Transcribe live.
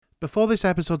Before this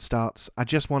episode starts, I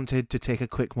just wanted to take a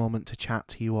quick moment to chat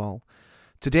to you all.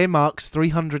 Today marks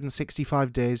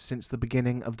 365 days since the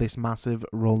beginning of this massive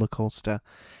roller coaster.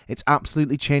 It's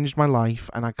absolutely changed my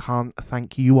life, and I can't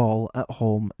thank you all at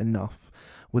home enough.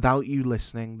 Without you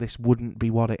listening, this wouldn't be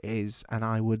what it is, and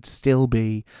I would still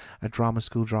be a drama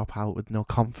school dropout with no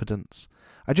confidence.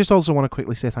 I just also want to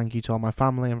quickly say thank you to all my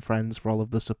family and friends for all of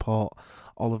the support,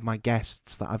 all of my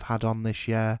guests that I've had on this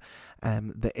year,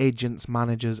 the agents,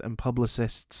 managers and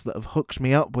publicists that have hooked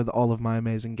me up with all of my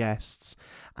amazing guests,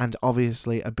 and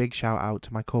obviously a big shout out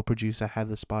to my co-producer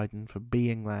Heather Spiden for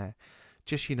being there.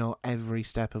 Just, every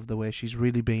step of the way. She's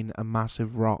really been a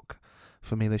massive rock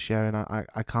for me this year, and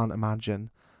I can't imagine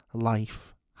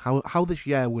life, how this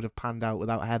year would have panned out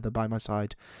without Heather by my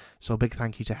side. So a big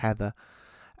thank you to Heather.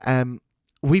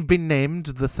 We've been named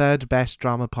the 3rd best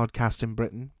drama podcast in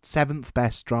Britain, 7th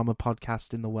best drama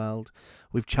podcast in the world.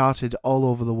 We've charted all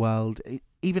over the world,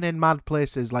 even in mad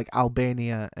places like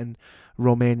Albania and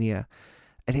Romania.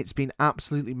 And it's been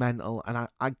absolutely mental, and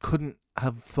I couldn't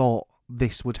have thought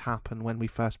this would happen when we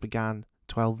first began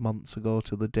 12 months ago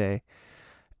to the day.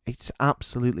 It's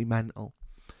absolutely mental.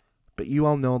 But you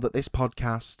all know that this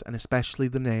podcast, and especially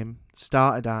the name,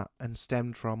 started at and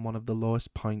stemmed from one of the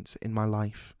lowest points in my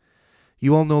life.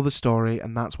 You all know the story,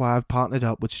 and that's why I've partnered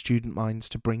up with Student Minds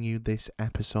to bring you this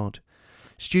episode.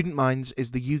 Student Minds is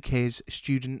the UK's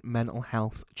student mental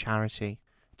health charity.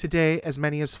 Today, as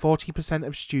many as 40%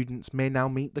 of students may now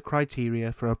meet the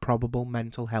criteria for a probable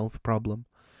mental health problem.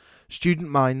 Student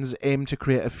Minds aim to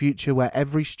create a future where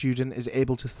every student is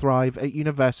able to thrive at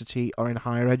university or in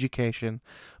higher education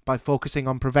by focusing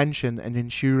on prevention and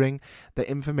ensuring that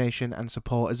information and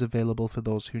support is available for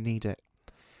those who need it.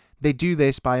 They do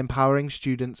this by empowering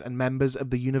students and members of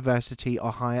the university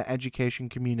or higher education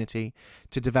community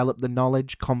to develop the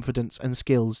knowledge, confidence and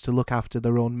skills to look after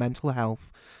their own mental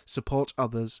health, support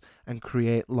others and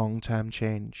create long-term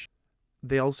change.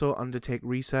 They also undertake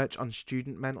research on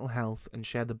student mental health and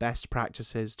share the best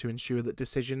practices to ensure that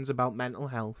decisions about mental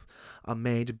health are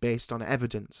made based on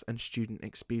evidence and student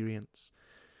experience.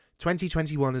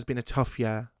 2021 has been a tough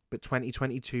year, but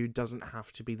 2022 doesn't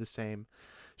have to be the same.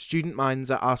 Student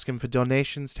Minds are asking for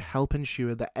donations to help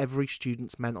ensure that every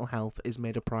student's mental health is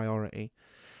made a priority.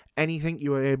 Anything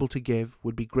you are able to give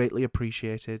would be greatly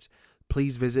appreciated.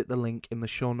 Please visit the link in the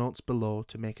show notes below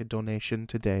to make a donation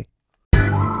today.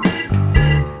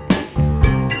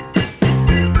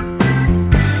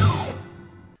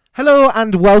 Hello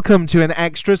and welcome to an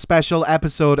extra special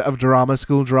episode of Drama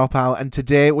School Dropout, and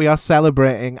today we are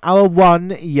celebrating our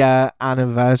 1-year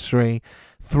anniversary.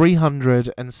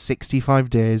 365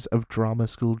 days of Drama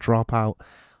School Dropout.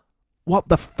 What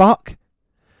the fuck?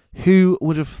 Who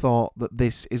would have thought that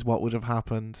this is what would have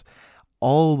happened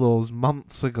all those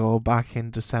months ago back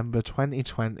in December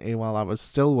 2020 while I was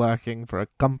still working for a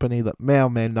company that may or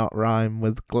may not rhyme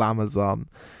with Glamazon?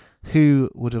 Who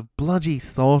would have bloody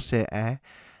thought it, eh?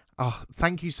 Oh,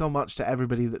 thank you so much to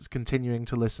everybody that's continuing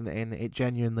to listen in. It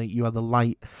genuinely, you are the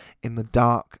light in the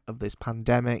dark of this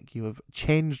pandemic. You have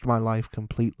changed my life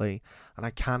completely, and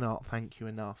I cannot thank you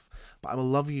enough. But I will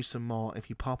love you some more if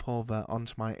you pop over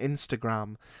onto my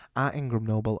Instagram at Ingram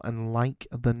Noble and like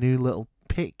the new little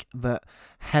pic that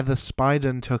Heather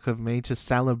Spiden took of me to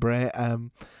celebrate.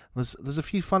 There's a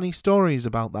few funny stories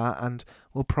about that, and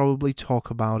we'll probably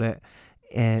talk about it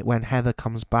when Heather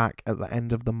comes back at the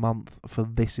end of the month for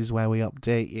This Is Where We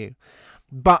Update You.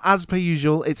 But as per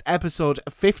usual, it's episode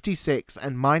 56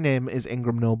 and my name is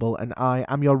Ingram Noble and I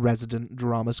am your resident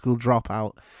drama school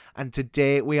dropout, and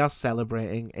today we are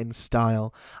celebrating in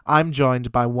style. I'm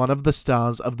joined by one of the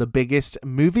stars of the biggest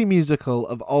movie musical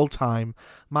of all time,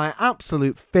 my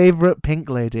absolute favourite Pink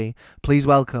Lady. Please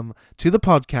welcome to the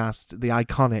podcast the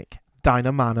iconic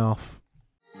Dinah Manoff.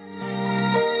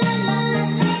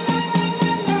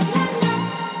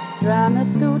 Drama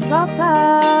school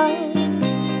dropout,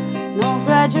 no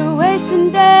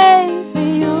graduation day for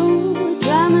you.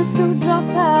 Drama school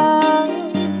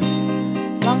dropout,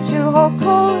 flunked your whole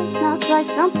course, now try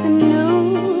something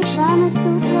new. Drama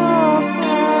school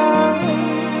dropout.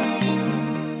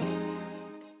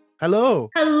 Hello.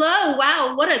 Hello.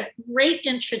 Wow, what a great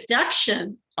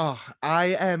introduction. Oh,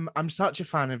 I'm such a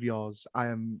fan of yours. I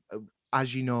am,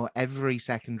 as you know, every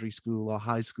secondary school or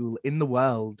high school in the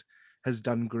world has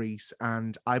done Grease,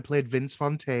 and I played Vince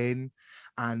Fontaine,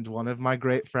 and one of my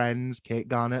great friends, Kate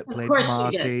Garnett, played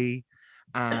Marty,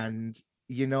 and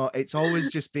it's always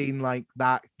just been like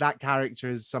that character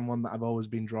is someone that I've always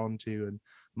been drawn to, and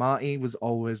Marty was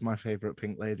always my favorite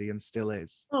Pink Lady and still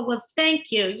is. Oh, well,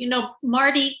 thank you.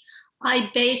 Marty, I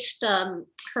based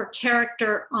her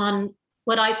character on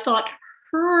what I thought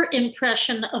her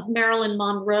impression of Marilyn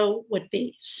Monroe would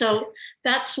be. So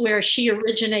that's where she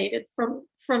originated from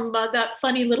that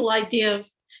funny little idea of,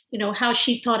 how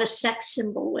she thought a sex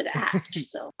symbol would act.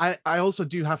 So I also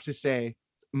do have to say,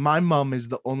 my mum is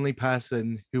the only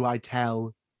person who I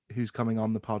tell who's coming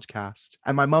on the podcast.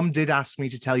 And my mum did ask me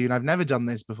to tell you, and I've never done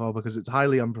this before because it's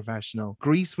highly unprofessional.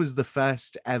 Grease was the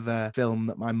first ever film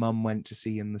that my mum went to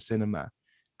see in the cinema.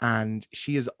 And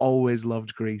she has always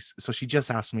loved Grease. So she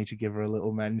just asked me to give her a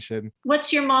little mention.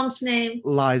 What's your mom's name?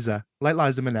 Liza, like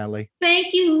Liza Minnelli.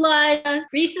 Thank you, Liza.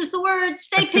 Grease is the word.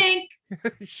 Stay pink.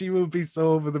 She will be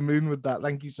so over the moon with that.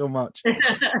 Thank you so much.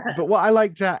 But what I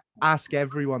like to ask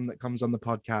everyone that comes on the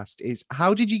podcast is,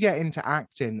 how did you get into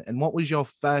acting and what was your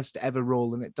first ever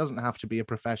role? And it doesn't have to be a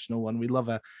professional one. We love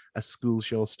a school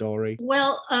show story.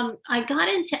 Well, I got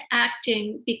into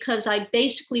acting because I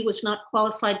basically was not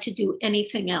qualified to do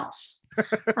anything else.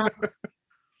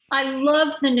 I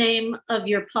love the name of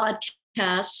your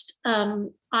podcast.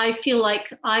 I feel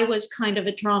like I was kind of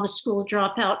a drama school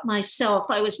dropout myself.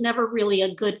 I was never really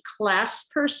a good class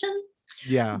person.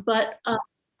 Yeah. But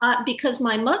because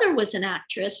my mother was an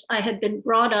actress, I had been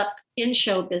brought up in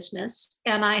show business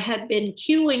and I had been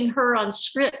cueing her on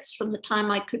scripts from the time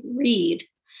I could read.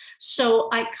 So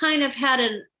I kind of had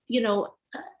an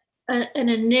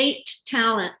innate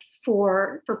talent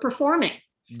for performing.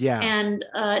 Yeah. And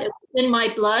it was in my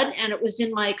blood and it was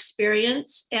in my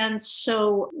experience. And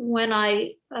so when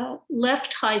I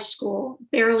left high school,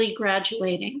 barely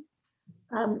graduating,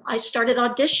 I started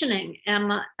auditioning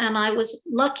and I was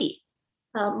lucky.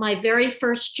 My very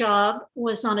first job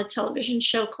was on a television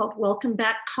show called Welcome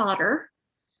Back, Kotter.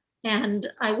 And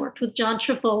I worked with John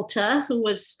Travolta, who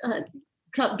was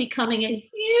becoming a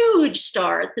huge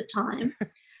star at the time.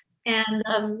 And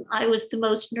I was the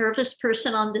most nervous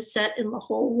person on the set in the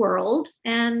whole world.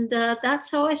 And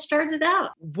that's how I started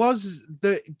out.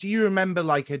 Do you remember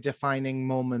like a defining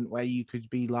moment where you could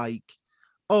be like,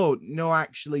 oh, no,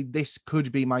 actually, this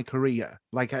could be my career?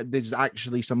 Like there's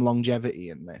actually some longevity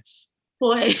in this.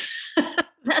 Boy,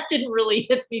 that didn't really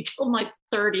hit me till my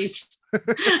 30s.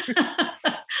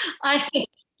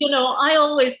 I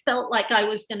always felt like I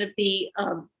was going to be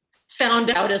found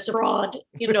out as a fraud,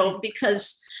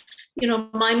 because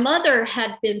my mother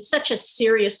had been such a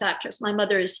serious actress. My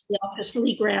mother is the actress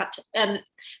Lee Grant, and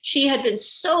she had been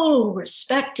so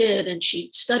respected, and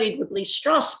she'd studied with Lee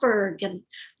Strasberg, and,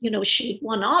 she'd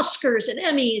won Oscars and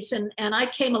Emmys. And I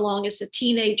came along as a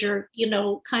teenager,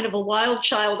 kind of a wild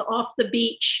child off the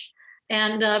beach.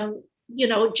 And,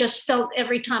 just felt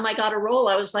every time I got a role,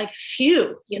 I was like,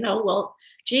 phew, well,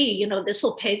 gee, this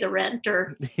will pay the rent,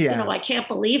 or, I can't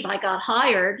believe I got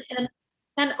hired.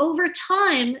 And over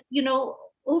time,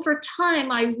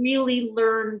 I really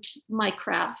learned my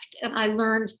craft, and I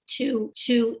learned to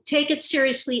take it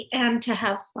seriously and to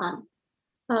have fun.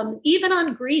 Even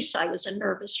on Grease, I was a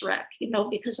nervous wreck,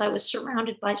 because I was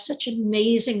surrounded by such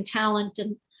amazing talent.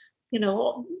 And,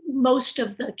 most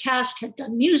of the cast had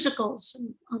done musicals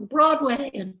on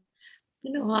Broadway. And,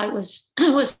 it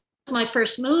was my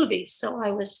first movie. So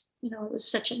I was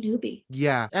such a newbie.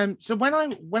 Yeah. So when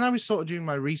I was sort of doing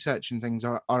my research and things,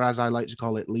 or as I like to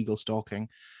call it, legal stalking,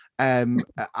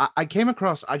 I came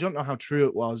across, I don't know how true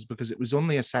it was because it was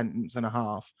only a sentence and a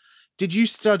half. Did you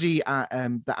study at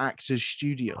the Actors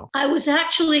Studio? I was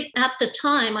actually, at the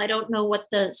time, I don't know what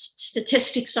the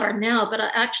statistics are now, but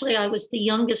I was the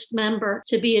youngest member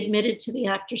to be admitted to the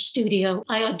Actors Studio.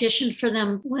 I auditioned for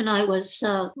them when I was,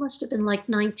 must have been like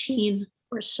 19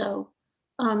 or so.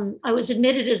 I was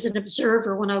admitted as an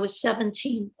observer when I was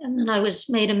 17, and then I was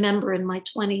made a member in my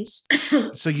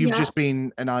 20s. So you've just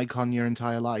been an icon your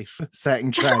entire life,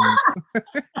 setting trends.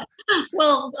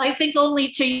 Well, I think only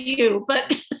to you,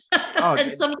 but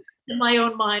and some in my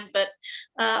own mind, but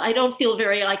I don't feel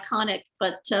very iconic.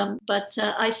 But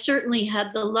I certainly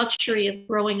had the luxury of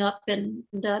growing up and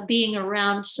being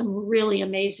around some really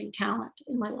amazing talent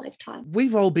in my lifetime.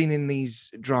 We've all been in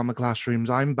these drama classrooms.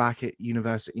 I'm back at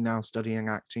university now studying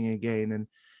acting again, and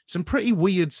some pretty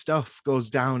weird stuff goes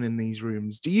down in these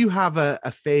rooms. Do you have a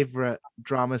favorite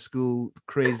drama school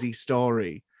crazy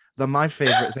story? They're my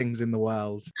favorite things in the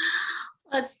world.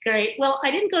 That's great. Well,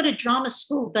 I didn't go to drama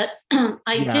school, but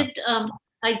I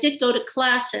did go to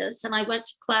classes, and I went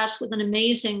to class with an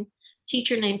amazing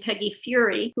teacher named Peggy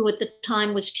Fury, who at the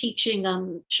time was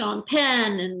teaching Sean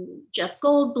Penn and Jeff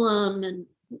Goldblum, and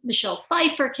Michelle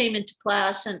Pfeiffer came into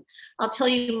class. And I'll tell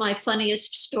you my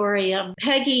funniest story.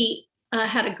 Peggy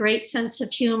had a great sense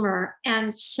of humor,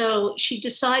 and so she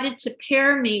decided to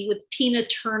pair me with Tina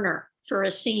Turner for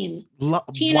a scene.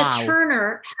 Tina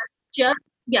Turner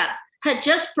had had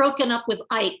just broken up with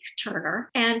Ike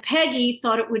Turner, and Peggy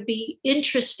thought it would be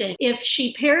interesting if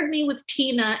she paired me with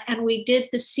Tina and we did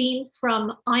the scene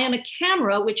from I Am a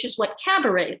Camera, which is what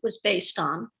Cabaret was based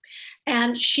on.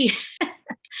 And she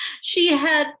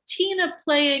had Tina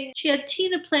playing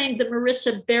the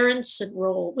Marissa Berenson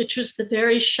role, which was the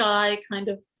very shy kind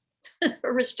of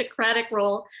aristocratic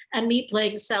role, and me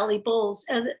playing Sally Bowles.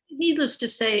 And needless to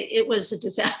say, it was a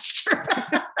disaster.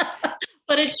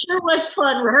 But it sure was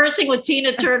fun rehearsing with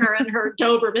Tina Turner and her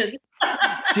Doberman.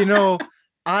 You know,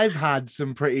 I've had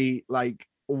some pretty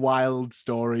wild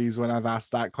stories when I've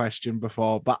asked that question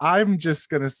before, but I'm just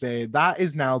gonna say that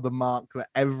is now the mark that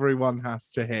everyone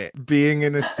has to hit, being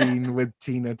in a scene with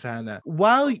Tina Turner.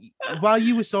 While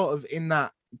you were sort of in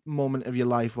that moment of your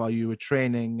life, while you were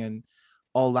training and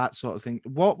all that sort of thing,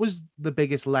 what was the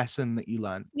biggest lesson that you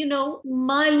learned? You know,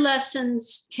 my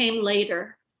lessons came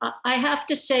later. I have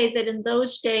to say that in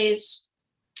those days,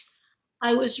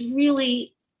 I was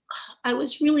really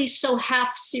so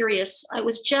half serious. I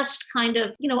was just kind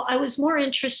of, I was more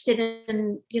interested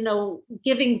in,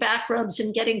 giving back rubs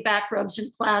and getting back rubs in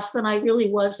class than I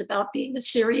really was about being a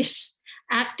serious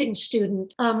acting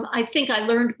student. I think I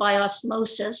learned by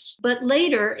osmosis, but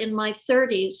later in my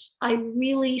 30s, I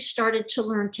really started to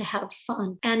learn to have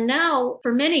fun. And now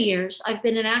for many years, I've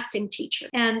been an acting teacher.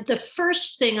 And the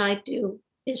first thing I do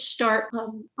is start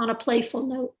on a playful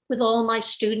note with all my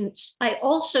students. I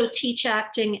also teach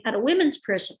acting at a women's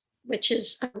prison, which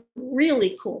is a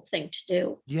really cool thing to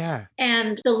do. Yeah.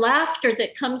 And the laughter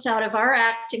that comes out of our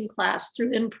acting class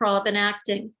through improv and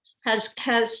acting has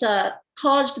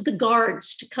caused the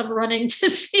guards to come running to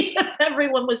see if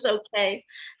everyone was okay.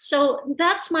 So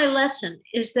that's my lesson,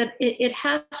 is that it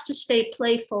has to stay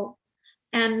playful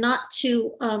and not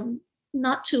to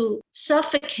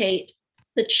suffocate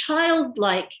the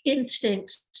childlike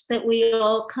instincts that we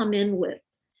all come in with,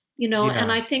 Yeah.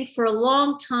 And I think for a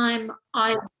long time,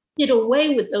 I did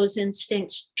away with those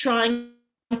instincts, trying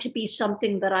to be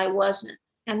something that I wasn't.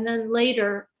 And then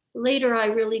later, I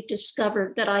really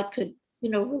discovered that I could,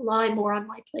 rely more on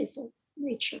my playful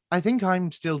nature. I think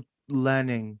I'm still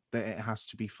learning that it has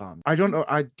to be fun. I don't know.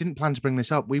 I didn't plan to bring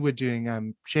this up. We were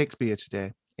doing Shakespeare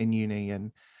today in uni,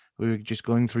 and we were just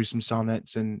going through some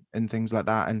sonnets and things like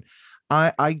that. And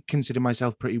I consider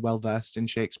myself pretty well versed in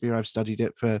Shakespeare. I've studied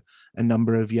it for a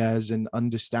number of years and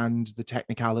understand the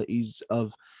technicalities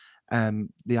of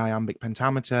the iambic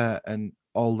pentameter and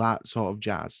all that sort of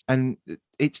jazz. And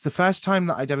it's the first time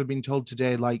that I'd ever been told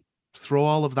today, throw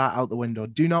all of that out the window.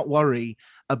 Do not worry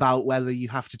about whether you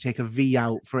have to take a V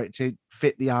out for it to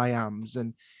fit the iambs.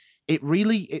 And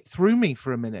it threw me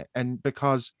for a minute. And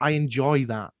because I enjoy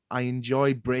that. I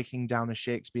enjoy breaking down a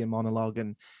Shakespeare monologue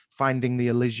and finding the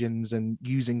elisions and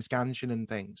using scansion and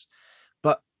things.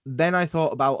 But then I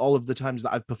thought about all of the times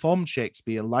that I've performed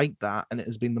Shakespeare like that, and it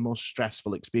has been the most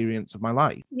stressful experience of my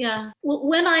life. Yeah. Well,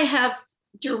 when I have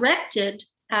directed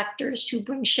actors who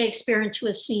bring Shakespeare into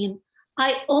a scene,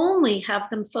 I only have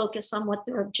them focus on what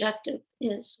their objective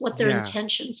is, what their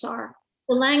intentions are.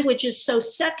 The language is so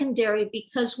secondary,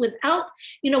 because without,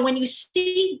 when you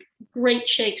see great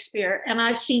Shakespeare, and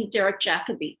I've seen Derek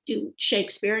Jacobi do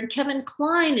Shakespeare, and Kevin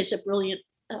Kline is a brilliant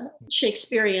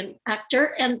Shakespearean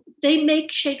actor, and they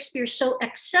make Shakespeare so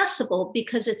accessible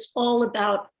because it's all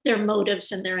about their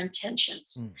motives and their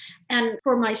intentions. And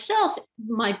for myself,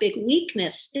 my big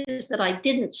weakness is that I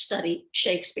didn't study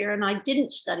Shakespeare and I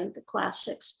didn't study the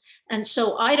classics. And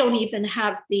so I don't even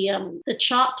have the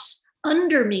chops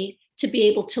under me to be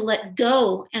able to let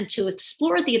go and to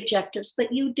explore the objectives,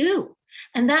 but you do.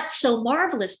 And that's so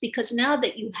marvelous, because now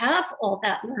that you have all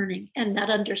that learning and that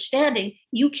understanding,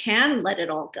 you can let it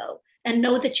all go and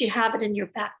know that you have it in your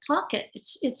back pocket.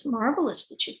 It's marvelous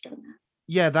that you've done that.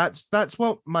 Yeah, that's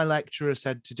what my lecturer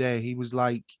said today. He was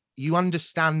like, you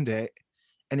understand it.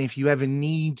 And if you ever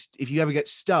get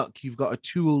stuck, you've got a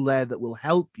tool there that will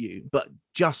help you, but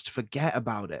just forget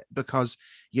about it, because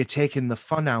you're taking the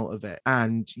fun out of it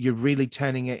and you're really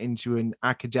turning it into an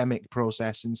academic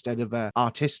process instead of an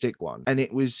artistic one. And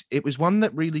it was one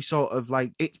that really sort of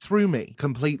it threw me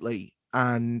completely.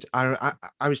 And I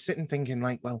was sitting thinking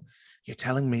well, you're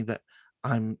telling me that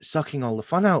I'm sucking all the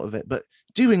fun out of it, but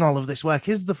doing all of this work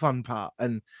is the fun part,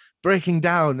 and breaking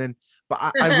down.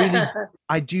 But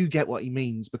I do get what he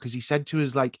means, because he said to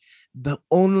us, the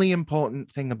only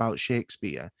important thing about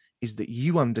Shakespeare is that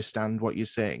you understand what you're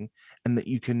saying and that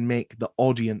you can make the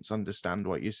audience understand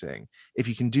what you're saying. If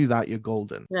you can do that, you're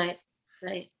golden. Right.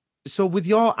 So with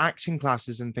your acting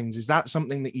classes and things, is that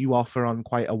something that you offer on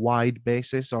quite a wide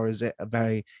basis, or is it a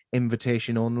very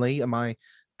invitation only? Am I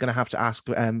going to have to ask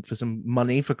for some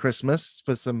money for Christmas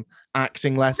for some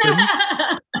acting lessons?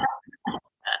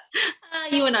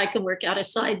 you and I can work out a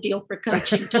side deal for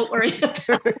coaching. Don't worry about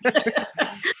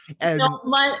it. No,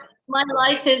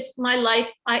 my life.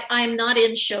 I'm not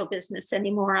in show business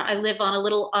anymore. I live on a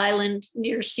little island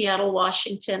near Seattle,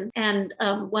 Washington. And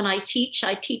when I teach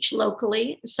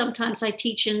locally. Sometimes I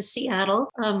teach in Seattle.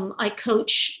 I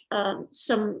coach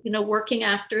some, working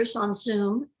actors on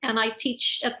Zoom, and I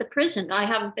teach at the prison. I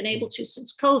haven't been able to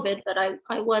since COVID, but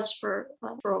I was for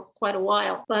quite a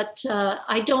while. But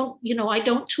I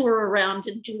don't tour around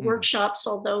and do workshops,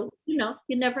 although, you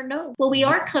never know. Well, we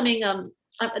are coming,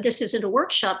 this isn't a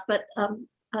workshop, but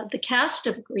the cast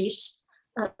of Grease,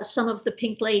 some of the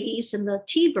Pink Ladies and the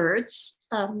T-Birds,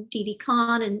 Didi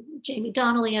Khan and Jamie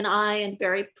Donnelly and I and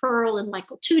Barry Pearl and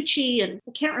Michael Tucci, and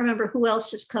I can't remember who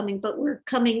else is coming, but we're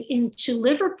coming into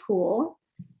Liverpool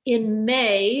in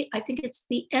May. I think it's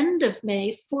the end of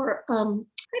May for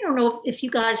I don't know if you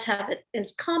guys have it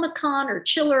as Comic-Con or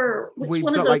Chiller. Or We've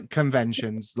got like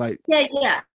conventions, like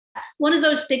yeah. One of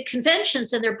those big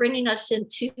conventions, and they're bringing us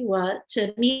into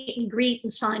to meet and greet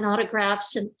and sign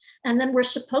autographs, and then we're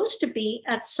supposed to be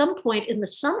at some point in the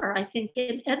summer, I think,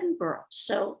 in Edinburgh.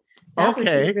 So that would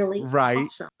be really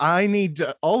awesome. I need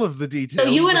all of the details. So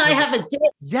you and I have a date.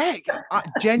 Yeah,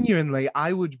 genuinely,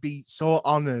 I would be so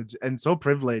honored and so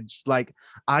privileged. Like,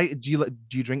 do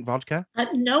you drink vodka?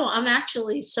 No, I'm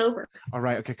actually sober. All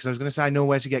right, okay, because I was going to say I know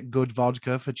where to get good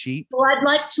vodka for cheap. Well, I'd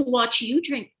like to watch you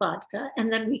drink vodka,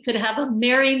 and then we could have a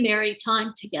merry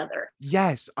time together.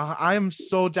 Yes, I am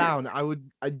so down. I would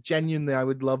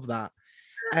love that.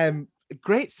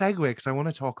 Great segue, because I want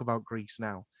to talk about Grease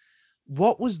now.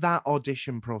 What was that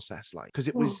audition process like? Because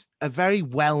it was a very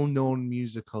well-known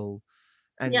musical.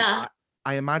 And yeah.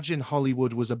 I imagine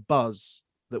Hollywood was a buzz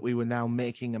that we were now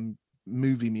making a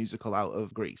movie musical out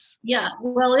of Grease. Yeah,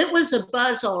 well, it was a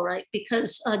buzz, all right,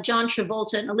 because John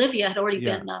Travolta and Olivia had already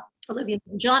been, Olivia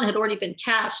and John had already been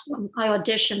cast when I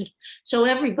auditioned. So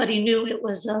everybody knew it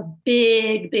was a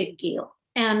big deal.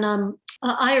 And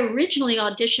I originally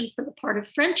auditioned for the part of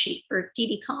Frenchie, for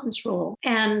Didi Khan's role.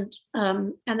 And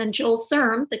then Joel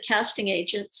Thurm, the casting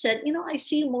agent, said, I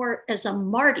see you more as a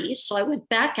Marty. So I went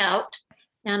back out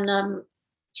and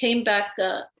came back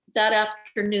that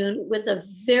afternoon with a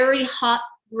very hot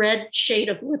red shade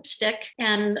of lipstick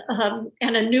and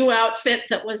a new outfit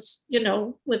that was,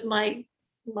 with my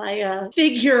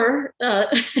figure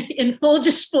in full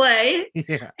display,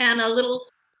 and a little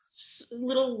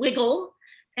wiggle.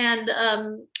 And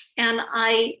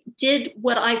I did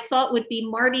what I thought would be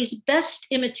Marty's best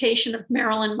imitation of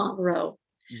Marilyn Monroe.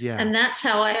 Yeah. And that's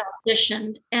how I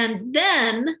auditioned. And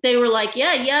then they were like,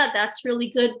 yeah, that's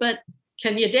really good, but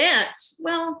can you dance?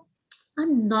 Well,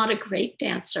 I'm not a great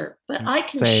dancer, but I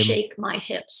can shake my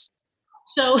hips.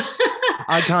 So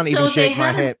I can't even shake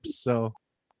my hips. So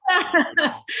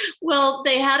well,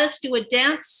 they had us do a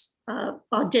dance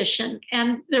audition,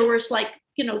 and there was like,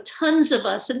 tons of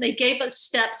us, and they gave us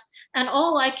steps. And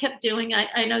all I kept doing,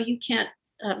 I know you can't,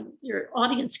 your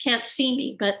audience can't see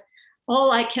me, but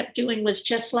all I kept doing was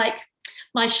just like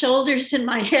my shoulders and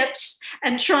my hips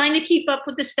and trying to keep up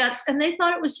with the steps. And they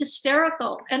thought it was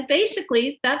hysterical. And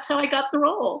basically, that's how I got the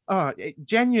role. Oh,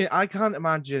 genuinely, I can't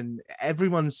imagine.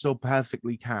 Everyone's so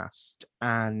perfectly cast.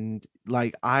 And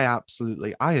like, I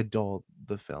adore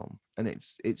the film. And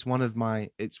it's one of my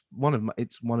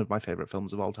favorite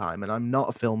films of all time. And I'm not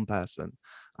a film person.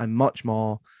 I'm much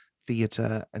more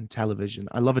theater and television.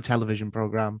 I love a television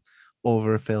program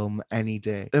over a film any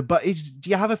day. But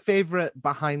do you have a favorite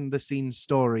behind the scenes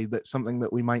story that's something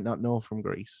that we might not know from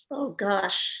Grease? Oh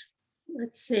gosh,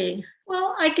 let's see.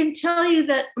 Well, I can tell you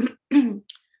that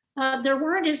there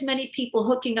weren't as many people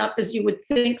hooking up as you would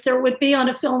think there would be on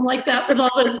a film like that with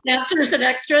all those dancers and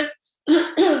extras.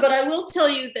 But I will tell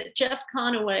you that Jeff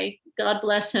Conaway, God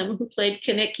bless him, who played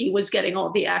Kenickie, was getting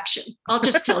all the action. I'll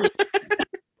just tell you.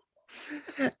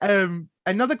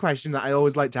 Another question that I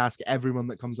always like to ask everyone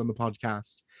that comes on the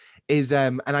podcast is,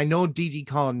 and I know Didi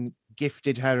Khan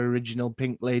gifted her original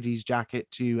Pink Ladies jacket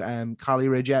to Carly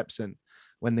Rae Jepsen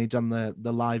when they done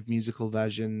the live musical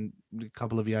version a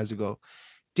couple of years ago.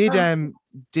 Did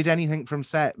anything from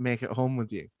set make it home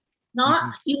with you?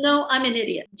 Not, I'm an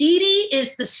idiot. Didi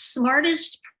is the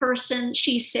smartest person.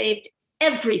 She saved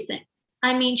everything.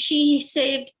 I mean, she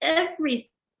saved everything.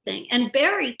 And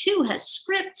Barry too has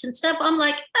scripts and stuff. I'm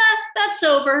like, that's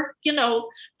over,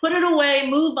 put it away,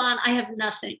 move on. I have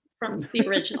nothing from the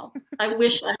original. I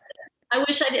wish I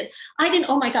did. I didn't.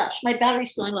 Oh my gosh, my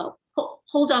battery's going low.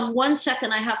 Hold on 1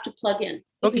 second. I have to plug in.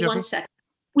 Give me 1 second.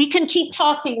 We can keep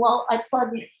talking while I plug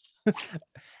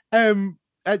in.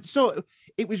 So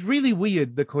it was really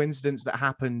weird, the coincidence that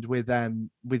happened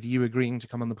with you agreeing to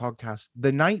come on the podcast.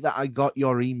 The night that I got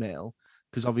your email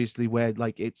because obviously we're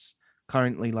like, it's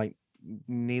currently like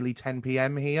nearly 10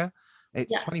 p.m. here.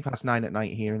 It's Yeah. 20 past 9 at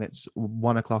night here, and it's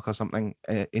 1 o'clock or something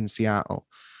in Seattle.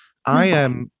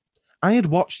 I had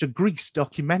watched a Grease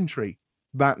documentary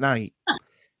that night,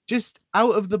 just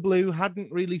out of the blue.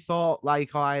 Hadn't really thought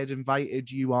like, oh, I had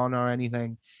invited you on or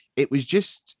anything. It was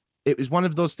just, it was one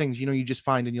of those things, you know, you just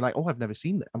find and you're like, oh, I've never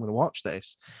seen it. I'm going to watch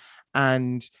this.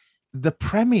 And the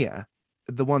premiere,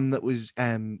 the one that was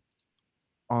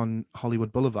on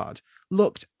Hollywood Boulevard,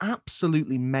 looked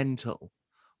absolutely mental.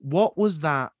 What was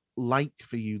that like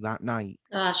for you that night?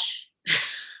 Gosh.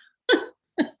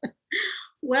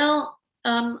 Well,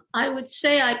 I would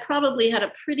say I probably had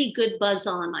a pretty good buzz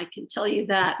on. I can tell you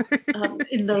that.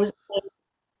 In those days.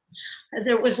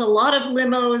 There was a lot of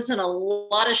limos and a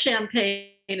lot of champagne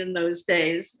in those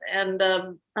days, and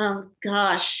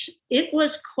gosh, it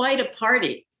was quite a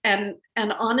party. And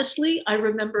honestly, I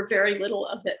remember very little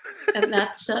of it, and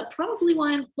that's probably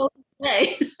why I'm so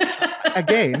today.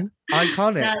 Again,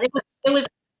 iconic. Yeah, it was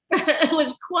it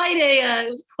was quite a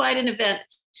it was quite an event.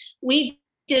 We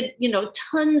did,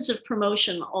 tons of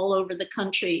promotion all over the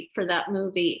country for that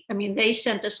movie. I mean, they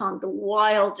sent us on the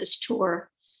wildest tour,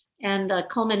 and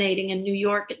culminating in New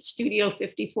York at Studio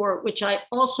 54, which I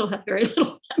also have very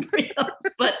little memory of,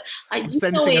 but I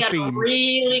do know we had a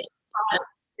really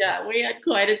yeah, we had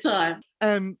quite a time.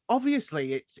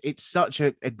 Obviously, it's such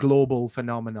a global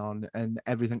phenomenon and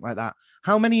everything like that.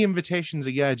 How many invitations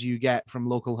a year do you get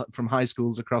from high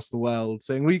schools across the world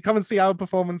saying, "Will you come and see our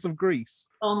performance of Grease?"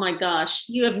 Oh my gosh,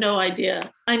 you have no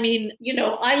idea. I mean,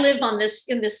 I live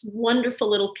in this wonderful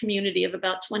little community of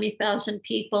about 20,000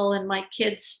 people, and my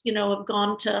kids, have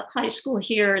gone to high school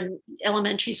here and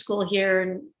elementary school here,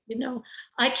 and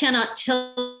I cannot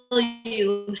tell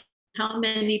you how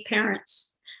many parents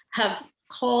have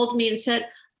called me and said,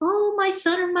 "Oh, my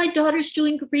son or my daughter's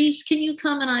doing Grease. Can you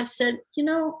come?" And I've said,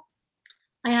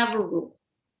 I have a rule.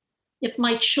 If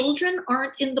my children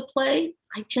aren't in the play,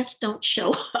 I just don't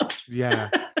show up. Yeah.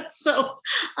 So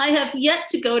I have yet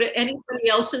to go to anybody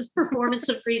else's performance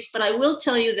of Grease, but I will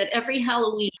tell you that every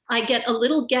Halloween, I get a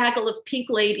little gaggle of pink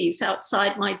ladies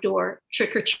outside my door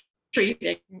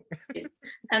trick-or-treating.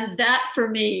 And that for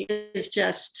me is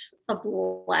just a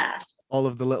blast. All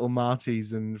of the little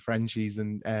Martys and Frenchies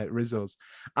and Rizzos.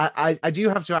 I do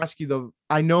have to ask you though,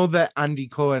 I know that Andy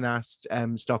Cohen asked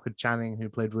Stockard Channing, who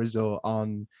played Rizzo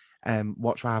on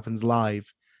Watch What Happens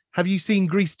Live, have you seen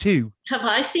Grease 2? Have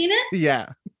I seen it? Yeah,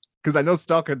 because I know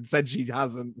Stockard said she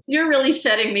hasn't. You're really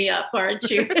setting me up, aren't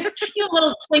you? You have a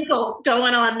little twinkle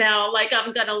going on now, like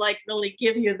I'm gonna really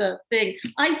give you the thing.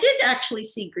 I did actually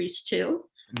see Grease 2.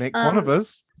 Makes one of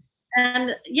us.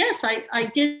 And yes, I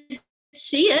did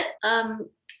see it.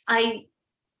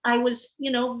 I was,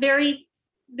 very,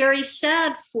 very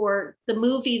sad for the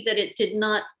movie that it did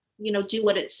not, do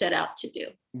what it set out to do.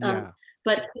 Yeah.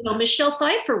 But Michelle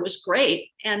Pfeiffer was great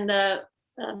and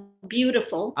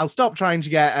beautiful. I'll stop trying to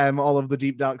get all of the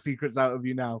deep dark secrets out of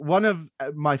you now. One of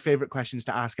my favorite questions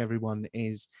to ask everyone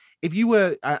is, if you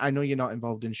were, I know you're not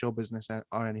involved in show business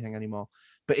or anything anymore,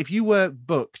 but if you were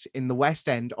booked in the West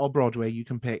End or Broadway, you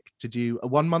can pick to do a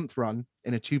 1-month run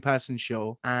in a 2-person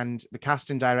show, and the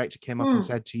casting director came up and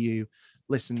said to you,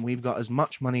 "Listen, we've got as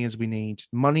much money as we need.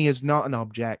 Money is not an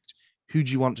object. Who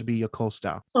do you want to be your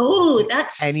co-star?" Oh,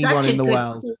 that's anyone such a in the good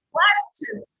world.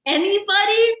 question.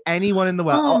 Anybody? Anyone in the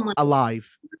world. Oh,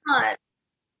 alive. God.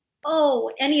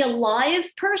 Oh, any alive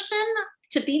person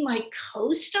to be my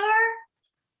co-star?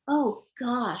 Oh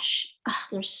gosh,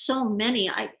 there's so many.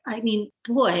 I mean,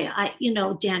 boy,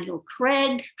 Daniel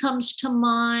Craig comes to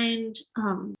mind.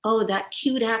 That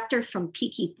cute actor from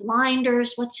Peaky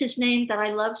Blinders. What's his name that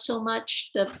I love so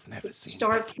much? I've never seen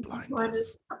star Peaky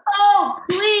Blinders. Oh,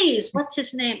 please, what's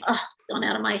his name? It's gone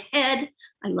out of my head.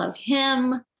 I love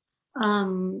him.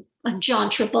 John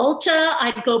Travolta.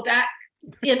 I'd go back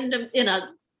in a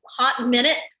hot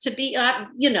minute to be.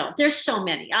 There's so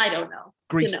many. I don't know.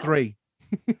 Grease 3.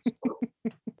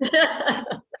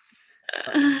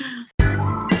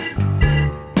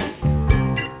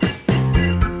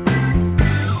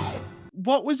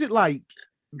 What was it like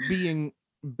being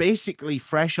basically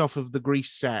fresh off of the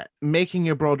Grease set, making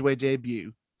your Broadway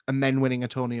debut, and then winning a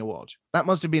Tony Award? That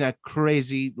must have been a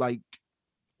crazy,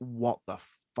 what the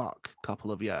fuck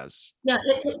couple of years. Yeah,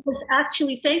 it was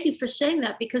actually, thank you for saying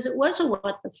that, because it was a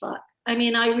what the fuck. I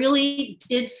mean, I really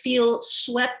did feel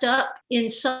swept up in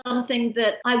something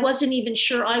that I wasn't even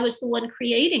sure I was the one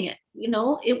creating it.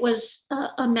 It was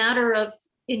a matter of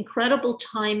incredible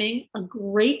timing, a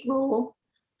great role.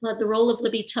 The role of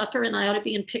Libby Tucker in I Ought to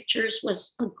Be in Pictures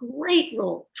was a great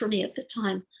role for me at the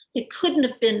time. it couldn't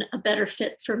have been a better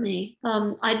fit for me.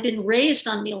 I'd been raised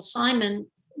on Neil Simon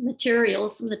material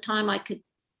from the time I could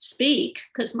speak,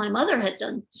 because my mother had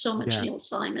done so much Neil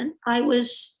Simon. I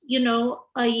was,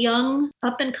 a young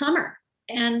up and comer,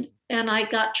 and I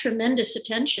got tremendous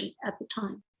attention at the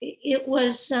time. It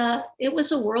was a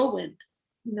whirlwind,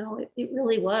 it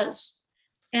really was.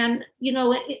 And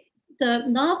the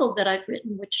novel that I've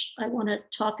written, which I want to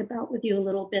talk about with you a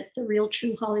little bit, The Real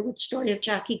True Hollywood Story of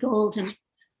Jackie Gold. And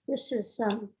this is,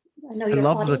 I know I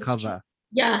love the cover.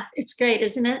 Yeah, it's great,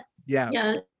 isn't it? Yeah.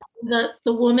 Yeah.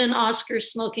 The woman Oscar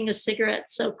smoking a cigarette.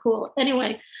 So cool.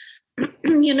 Anyway,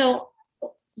 the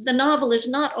novel is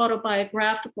not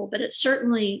autobiographical, but it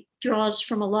certainly draws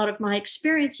from a lot of my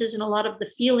experiences and a lot of the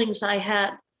feelings I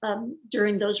had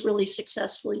during those really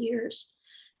successful years.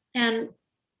 And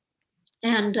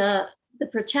the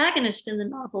protagonist in the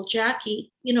novel,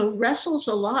 Jackie, wrestles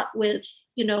a lot with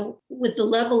the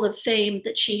level of fame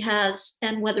that she has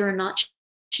and whether or not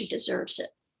she deserves it.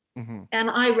 Mm-hmm. And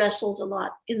I wrestled a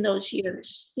lot in those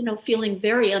years, feeling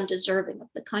very undeserving of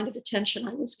the kind of attention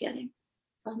I was getting,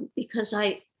 because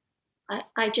I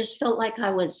just felt like I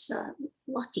was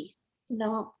lucky.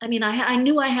 I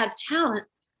knew I had talent,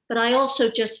 but I also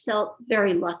just felt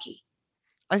very lucky.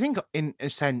 I think in a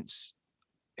sense,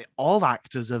 all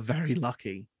actors are very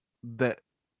lucky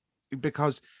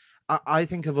because I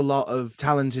think of a lot of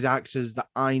talented actors that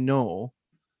I know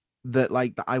that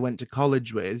I went to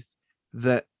college with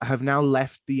that have now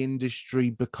left the industry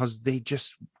because they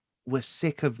just were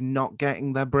sick of not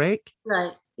getting their break.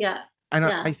 Right. Yeah. And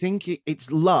yeah. I think it's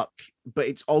luck, but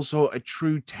it's also a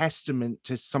true testament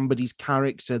to somebody's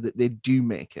character that they do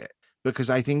make it. Because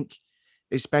I think,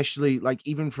 especially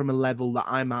even from a level that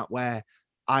I'm at, where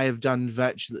I have done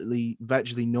virtually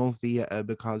no theatre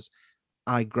because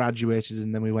I graduated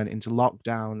and then we went into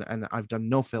lockdown, and I've done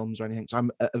no films or anything. So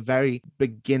I'm at a very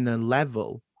beginner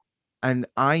level. And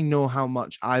I know how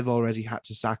much I've already had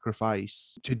to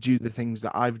sacrifice to do the things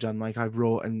that I've done. Like I've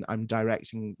wrote and I'm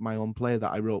directing my own play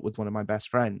that I wrote with one of my best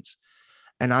friends.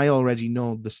 And I already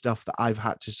know the stuff that I've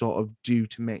had to sort of do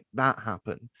to make that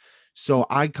happen. So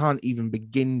I can't even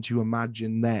begin to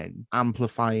imagine then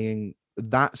amplifying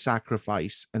that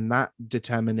sacrifice and that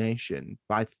determination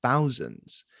by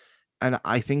thousands. And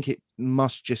I think it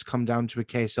must just come down to a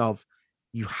case of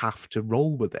you have to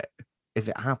roll with it. If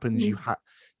it happens, you have.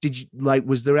 Did you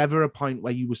was there ever a point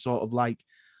where you were sort of like,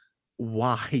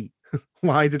 why?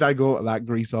 Why did I go to that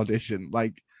Grease audition?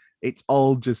 It's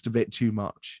all just a bit too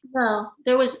much. No,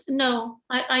 there was no,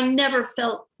 I never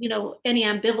felt, any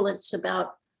ambivalence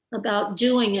about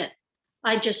doing it.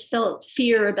 I just felt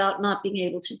fear about not being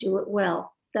able to do it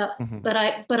well. But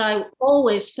I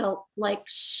always felt like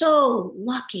so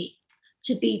lucky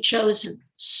to be chosen,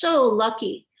 so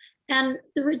lucky. And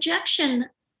the rejection,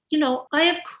 I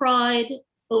have cried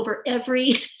over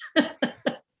every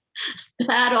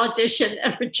bad audition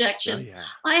and rejection. Oh, yeah.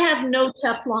 I have no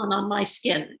Teflon on my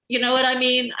skin. You know what I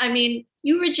mean?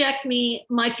 You reject me,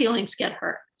 my feelings get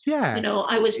hurt. Yeah.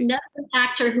 I was never an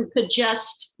actor who could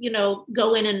just,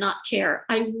 go in and not care.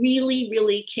 I really,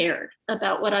 really cared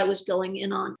about what I was going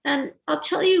in on. And I'll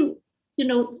tell you,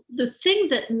 the thing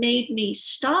that made me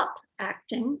stop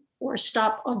acting, or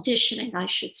stop auditioning, I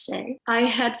should say. I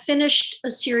had finished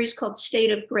a series called State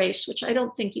of Grace, which I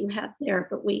don't think you had there,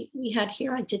 but we had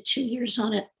here. I did 2 years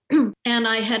on it. And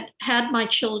I had my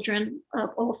children,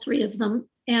 all 3 of them,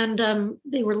 and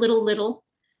they were little.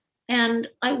 And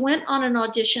I went on an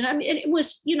audition. It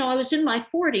was, I was in my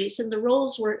 40s and the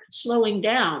roles were slowing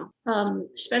down,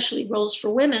 especially roles for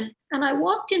women. And I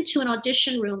walked into an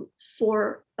audition room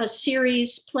for a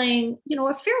series playing,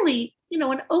 a fairly,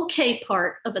 an okay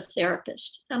part of a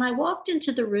therapist. And I walked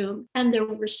into the room and there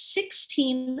were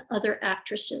 16 other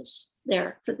actresses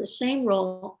there for the same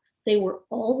role. They were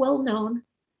all well known.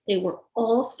 They were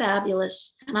all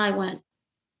fabulous. And I went,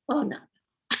 oh no,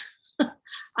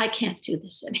 I can't do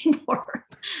this anymore.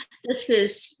 This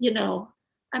is,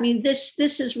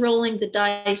 this is rolling the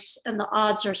dice and the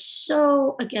odds are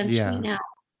so against me now.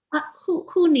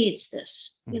 Who needs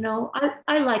this?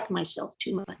 I like myself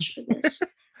too much for this.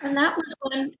 And that was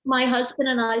when my husband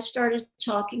and I started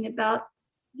talking about,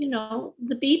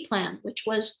 the B plan, which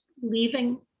was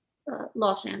leaving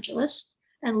Los Angeles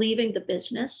and leaving the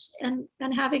business and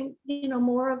having,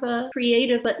 more of a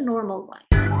creative but normal life.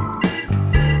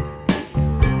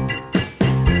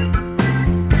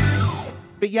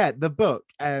 But yeah, the book,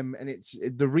 and it's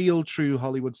The Real True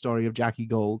Hollywood Story of Jackie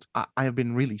Gold. I have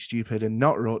been really stupid and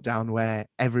not wrote down where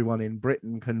everyone in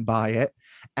Britain can buy it.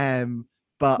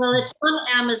 Well, it's on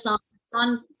Amazon, it's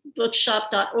on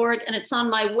bookshop.org, and it's on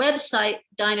my website,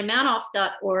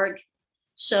 dynamanoff.org.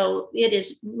 So it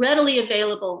is readily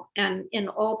available and in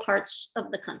all parts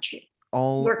of the country.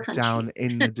 All Your country. down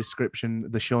in the description,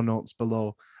 the show notes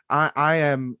below.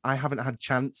 I haven't had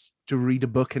chance to read a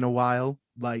book in a while.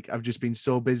 Like, I've just been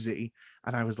so busy,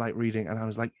 and I was like reading, and I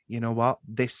was like, you know what?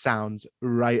 This sounds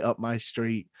right up my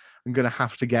street. I'm gonna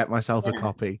have to get myself a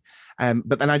copy.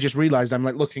 But then I just realized, I'm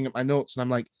like looking at my notes, and I'm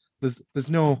like, there's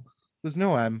no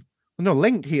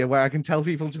link here where I can tell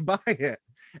people to buy it.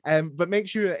 But make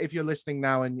sure, if you're listening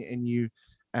now and you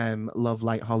love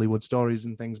like Hollywood stories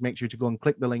and things, make sure to go and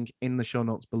click the link in the show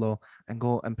notes below and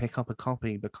go and pick up a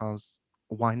copy, because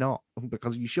why not?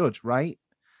 Because you should, right?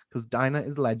 Because Dinah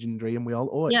is legendary and we all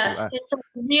owe it to her. It's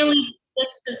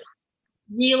a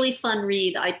really fun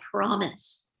read, I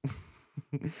promise.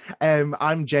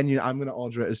 I'm genuine. I'm going to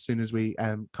order it as soon as we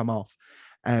come off.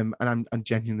 And I'm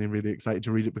genuinely really excited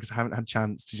to read it, because I haven't had a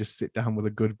chance to just sit down with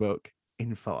a good book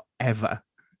in forever.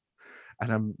 And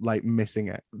I'm like missing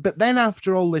it. But then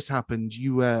after all this happened,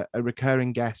 you were a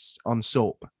recurring guest on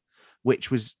Soap, which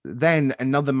was then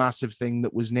another massive thing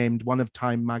that was named one of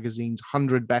Time Magazine's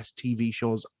 100 best TV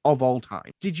shows of all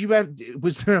time.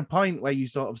 Was there a point where you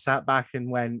sort of sat back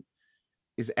and went,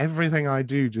 is everything I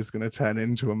do just going to turn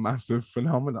into a massive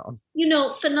phenomenon?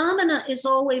 Phenomena is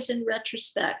always in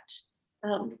retrospect.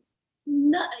 When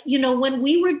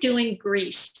we were doing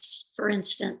Grease, for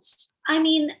instance, I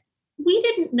mean, we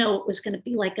didn't know it was going to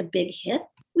be like a big hit.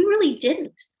 We really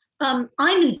didn't.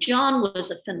 I knew John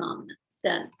was a phenomenon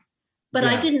then, but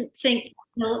I didn't think,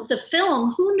 the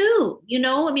film, who knew?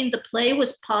 I mean, the play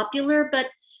was popular, but,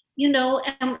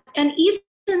 and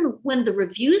even when the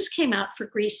reviews came out for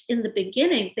Grease in the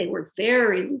beginning, they were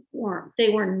very lukewarm. They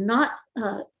were not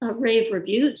rave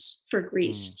reviews for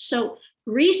Grease. So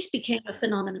Grease became a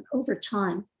phenomenon over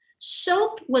time.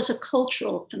 Soap was a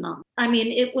cultural phenomenon. I mean,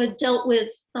 it dealt with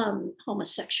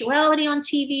homosexuality on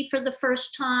TV for the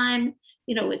first time.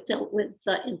 It dealt with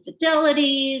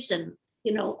infidelities and,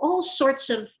 all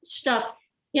sorts of stuff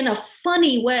in a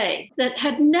funny way that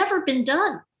had never been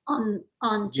done on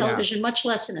television, much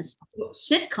less in a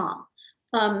sitcom.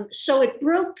 So it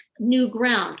broke new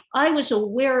ground. I was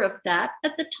aware of that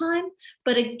at the time,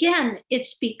 but again,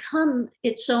 it's become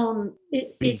its own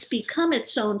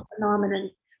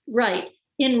phenomenon, right,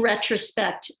 in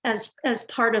retrospect, as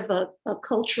part of a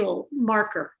cultural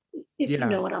marker, if you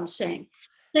know what I'm saying.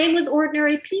 Same with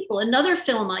Ordinary People, another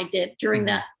film I did during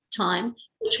that time,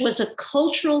 which was a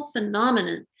cultural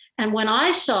phenomenon. And when I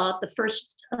saw the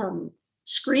first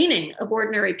screening of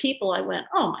Ordinary People, I went,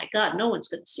 oh my God, no one's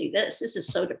going to see this. This is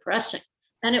so depressing.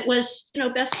 And it was,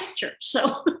 Best Picture.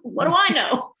 So what do I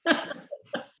know?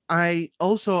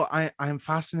 I'm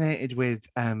fascinated with,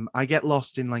 I get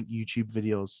lost in like YouTube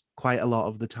videos quite a lot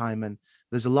of the time. And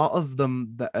there's a lot of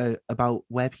them that are about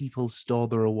where people store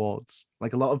their awards.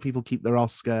 Like, a lot of people keep their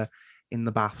Oscar in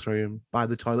the bathroom by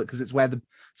the toilet, because it's where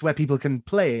people can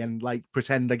play and like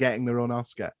pretend they're getting their own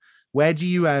Oscar. Where do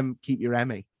you keep your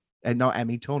Emmy? Not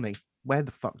Emmy, Tony. Where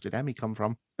the fuck did Emmy come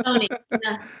from? Tony.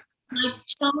 Yeah. My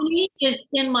Tony is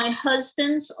in my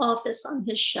husband's office on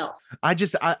his shelf. I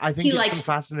think it's so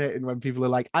fascinating when people are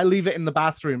like, I leave it in the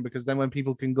bathroom, because then when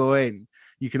people can go in,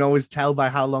 you can always tell by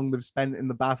how long they've spent in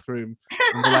the bathroom.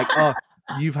 And they're like, oh,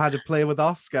 you've had to play with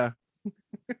Oscar.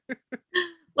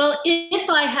 Well, if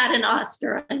I had an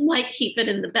Oscar, I might keep it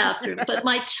in the bathroom. But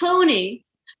my Tony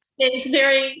is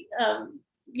very,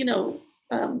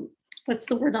 what's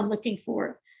the word I'm looking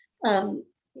for?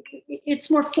 It's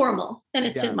more formal, and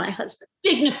it's in my husband.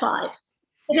 Dignified.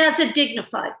 It has a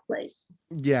dignified place.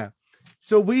 Yeah.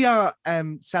 So we are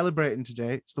like,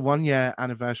 today. It's the 1 year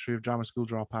anniversary of Drama School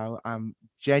Dropout. I'm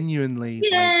genuinely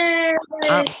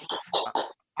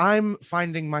I'm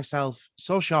finding myself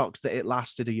so shocked that it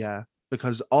lasted a year,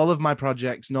 because all of my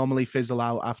projects normally fizzle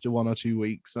out after 1 or 2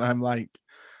 weeks. And I'm like,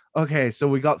 okay, so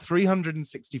we got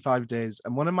 365 days.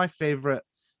 And one of my favorite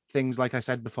things, like I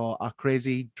said before, are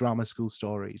crazy drama school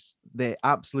stories. They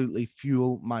absolutely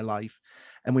fuel my life.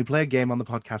 And we play a game on the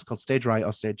podcast called Stage Right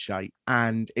or Stage Shite.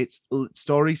 And it's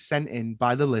stories sent in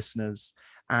by the listeners.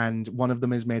 And one of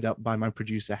them is made up by my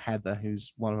producer, Heather,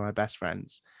 who's one of my best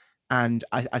friends. And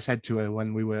I said to her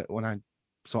when I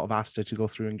sort of asked her to go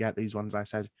through and get these ones, I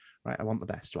said, right, I want the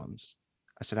best ones.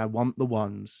 I said, I want the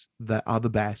ones that are the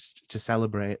best to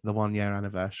celebrate the 1 year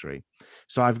anniversary.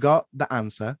 So I've got the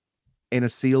answer in a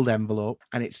sealed envelope,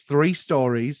 and it's 3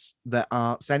 stories that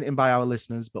are sent in by our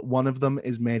listeners, but one of them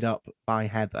is made up by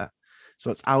Heather.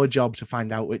 So it's our job to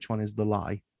find out which one is the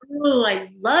lie. Oh, I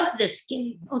love this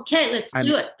game. Okay, let's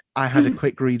do it. I had a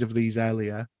quick read of these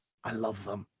earlier. I love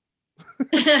them.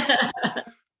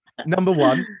 Number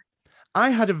 1, I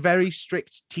had a very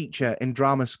strict teacher in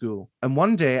drama school, and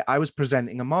one day I was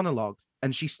presenting a monologue,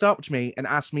 and she stopped me and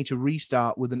asked me to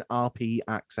restart with an RP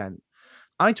accent.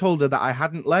 I told her that I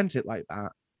hadn't learnt it like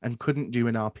that and couldn't do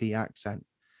an RP accent.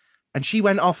 And she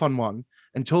went off on one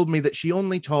and told me that she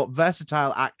only taught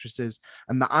versatile actresses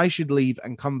and that I should leave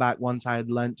and come back once I had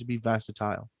learnt to be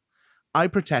versatile. I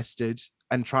protested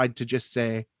and tried to just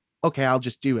say, okay, I'll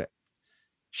just do it.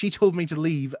 She told me to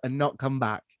leave and not come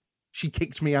back. She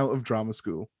kicked me out of drama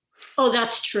school. Oh,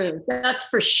 that's true. That's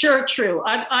for sure true.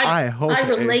 I hope I it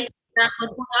relate is. to that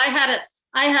one.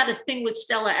 I had a thing with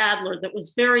Stella Adler that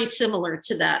was very similar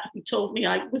to that, who told me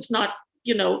I was not,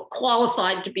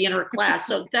 qualified to be in her class.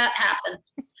 So that happened.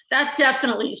 That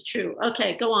definitely is true.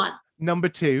 Okay, go on. Number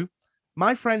 2,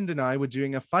 my friend and I were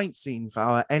doing a fight scene for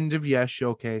our end of year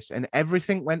showcase, and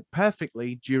everything went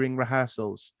perfectly during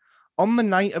rehearsals. On the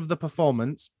night of the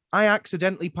performance, I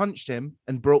accidentally punched him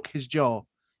and broke his jaw.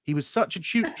 He was such a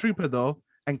trooper though,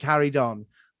 and carried on.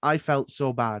 I felt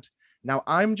so bad. Now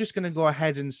I'm just going to go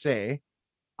ahead and say,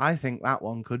 I think that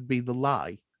one could be the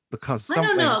lie, because I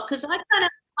don't know, because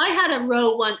I had a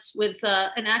row once with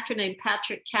an actor named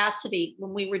Patrick Cassidy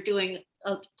when we were doing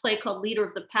a play called Leader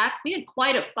of the Pack. We had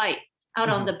quite a fight out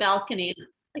on the balcony.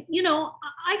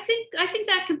 I think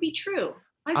that could be true.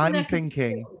 I'm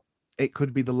thinking it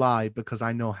could be the lie because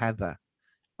I know Heather,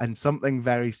 and something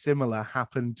very similar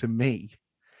happened to me.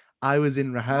 I was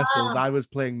in rehearsals. I was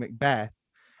playing Macbeth,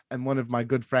 and one of my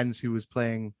good friends who was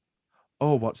playing,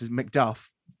 Macduff,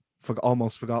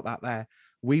 almost forgot that there.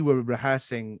 We were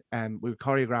rehearsing and we were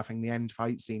choreographing the end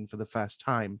fight scene for the first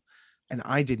time, and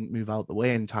I didn't move out the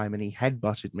way in time, and he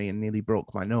headbutted me and nearly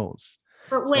broke my nose.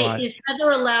 But wait, is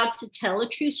Heather allowed to tell a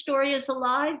true story as a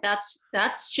lie? That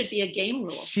should be a game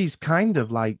rule. She's kind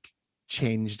of like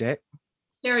changed it.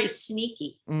 It's very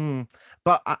sneaky.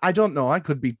 But I don't know. I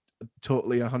could be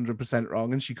totally 100%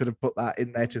 wrong, and she could have put that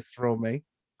in there to throw me.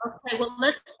 Okay, well,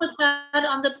 let's put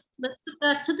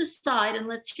that to the side, and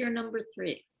let's hear number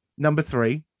 3. Number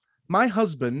 3, my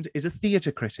husband is a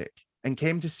theatre critic and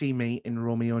came to see me in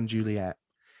Romeo and Juliet.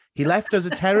 He left us a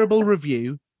terrible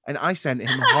review, and I sent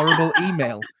him a horrible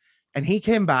email. And he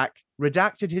came back,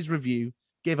 redacted his review,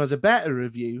 gave us a better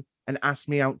review, and asked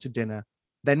me out to dinner.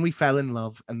 Then we fell in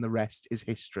love, and the rest is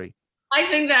history. I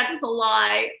think that's the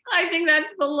lie. I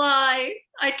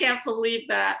can't believe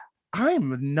that.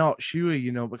 I'm not sure,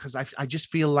 because I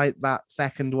just feel like that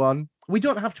second one. We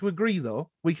don't have to agree, though.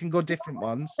 We can go different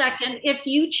ones. Second, if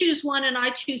you choose one and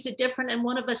I choose a different and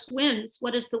one of us wins,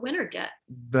 what does the winner get?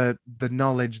 The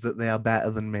knowledge that they are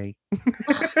better than me.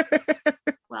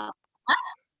 Well,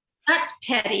 that's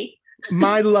petty.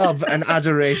 My love and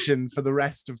adoration for the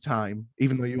rest of time,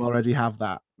 even though you already have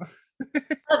that.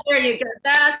 Oh, there you go.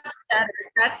 That's better.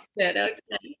 That's good.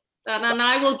 Okay. And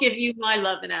I will give you my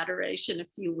love and adoration if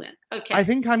you win. Okay. I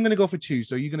think I'm going to go for 2,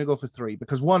 so you're going to go for 3,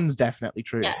 because one's definitely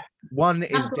true. Yeah. One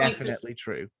is definitely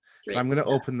true. 3. So I'm going to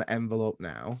open the envelope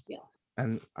now. Yeah.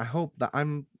 And I hope that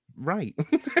I'm right.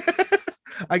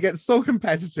 I get so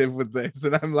competitive with this,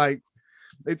 and I'm like,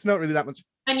 it's not really that much.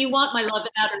 And you want my love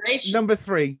and adoration. Number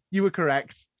 3, you were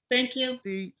correct. Thank you.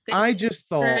 See, I just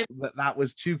thought that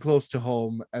was too close to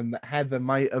home, and that Heather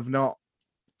might have not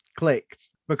clicked,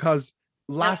 because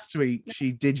last week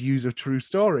she did use a true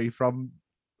story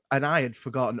and I had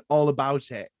forgotten all about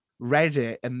it, read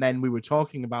it, and then we were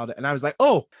talking about it, and I was like,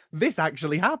 oh, this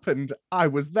actually happened. I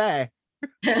was there.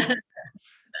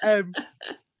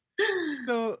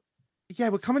 So yeah,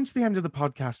 we're coming to the end of the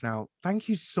podcast now. Thank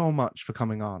you so much for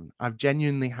coming on. I've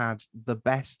genuinely had the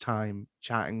best time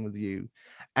chatting with you.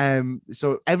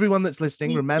 So everyone that's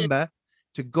listening, remember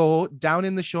to go down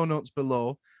in the show notes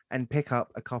below and pick up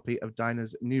a copy of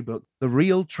Dinah's new book, The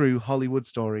Real True Hollywood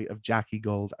Story of Jackie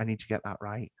Gold. I need to get that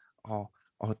right. Oh,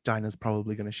 Dinah's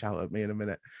probably going to shout at me in a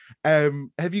minute.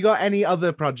 Have you got any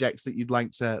other projects that you'd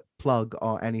like to plug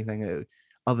or anything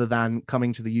other than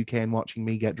coming to the UK and watching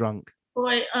me get drunk?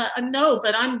 Boy, no,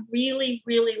 but I'm really,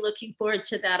 really looking forward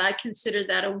to that. I consider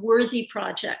that a worthy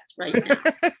project right now.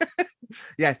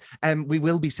 Yes, we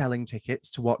will be selling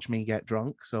tickets to watch me get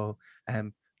drunk. So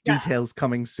details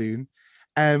coming soon.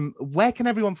 Where can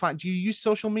everyone do you use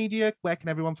social media? Where can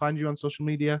everyone find you on social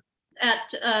media?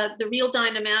 At The Real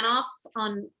Dinah Manoff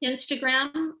on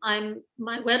Instagram.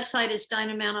 My website is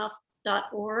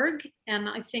dinahmanoff.org, and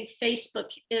I think Facebook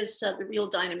is The Real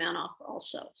Dinah Manoff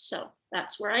also. So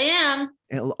that's where I am.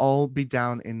 It'll all be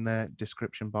down in the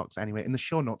description box anyway. In the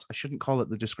show notes. I shouldn't call it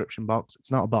the description box.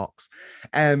 It's not a box.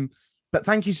 But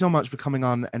thank you so much for coming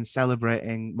on and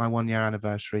celebrating my 1-year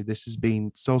anniversary. This has been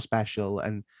so special.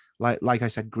 And like I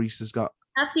said, Greece has got...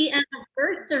 Happy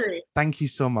anniversary. anniversary. Thank you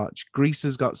so much. Greece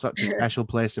has got such a special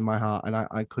place in my heart, and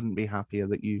I couldn't be happier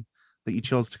that you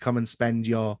chose to come and spend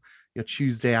your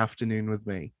Tuesday afternoon with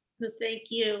me. Thank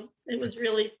you. It was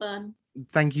really fun.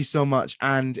 Thank you so much.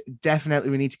 And definitely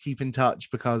we need to keep in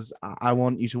touch because I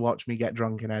want you to watch me get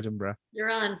drunk in Edinburgh. You're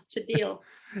on. It's a deal.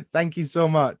 Thank you so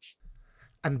much.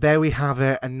 And there we have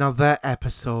it, another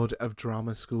episode of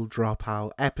Drama School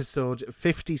Dropout, episode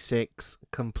 56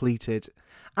 completed.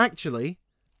 Actually,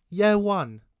 year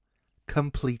 1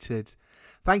 completed.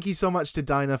 Thank you so much to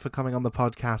Dinah for coming on the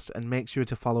podcast, and make sure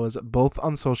to follow us both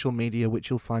on social media, which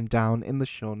you'll find down in the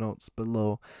show notes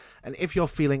below. And if you're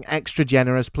feeling extra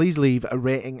generous, please leave a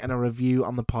rating and a review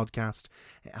on the podcast.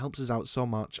 It helps us out so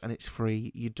much, and it's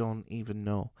free. You don't even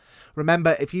know.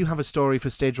 Remember, if you have a story for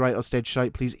Stage Right or Stage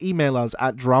Shite, please email us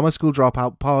at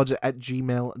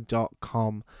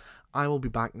dramasschooldropoutpod@gmail.com. I will be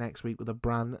back next week with a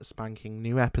brand spanking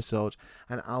new episode,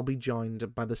 and I'll be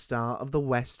joined by the star of the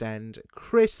West End,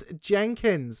 Chris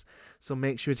Jenkins. So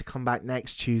make sure to come back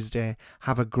next Tuesday.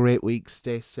 Have a great week,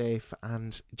 stay safe,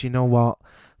 and do you know what?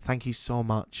 Thank you so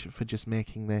much for just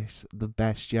making this the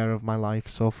best year of my life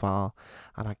so far,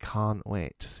 and I can't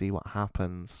wait to see what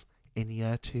happens in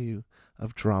year 2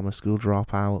 of Drama School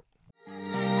Dropout.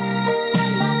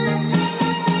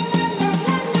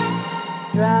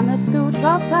 Drama school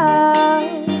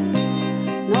dropout,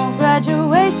 no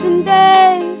graduation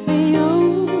day for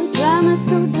you. Drama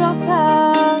school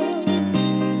dropout,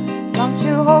 funked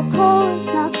your whole course,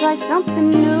 now try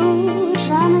something new.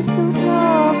 Drama school